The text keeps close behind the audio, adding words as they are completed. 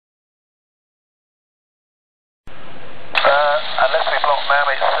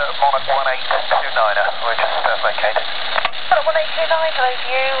1829er, we're just vacated. Hello, 1829, hello to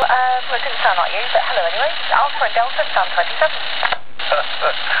you. Well, it didn't sound like you, but hello anyway. Alpha and Delta, Sun 27.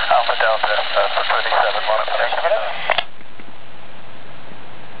 Alpha Delta, for 27, monitor.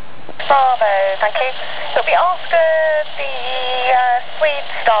 Bravo, thank you. It'll be after the Swede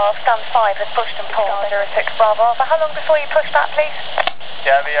star, stand 5, has pushed and pulled 06 Bravo. Alpha. How long before you push that, please?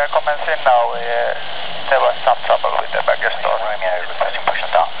 Yeah, we are commencing now. There was some trouble with the bagger store. Romeo, requesting push and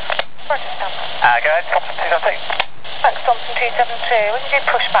start. Roger, stand. Go ahead, Thompson 272. Thanks, Thompson 272. When you do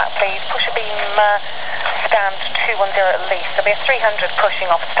push back, please, push a beam stand 210 at least. There'll be a 300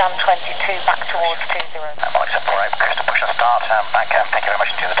 pushing off stand 22 back towards 20. Mike 748, request to push and start. Back, thank you very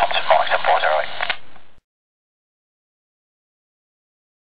much to the Thompson, Mike 7408.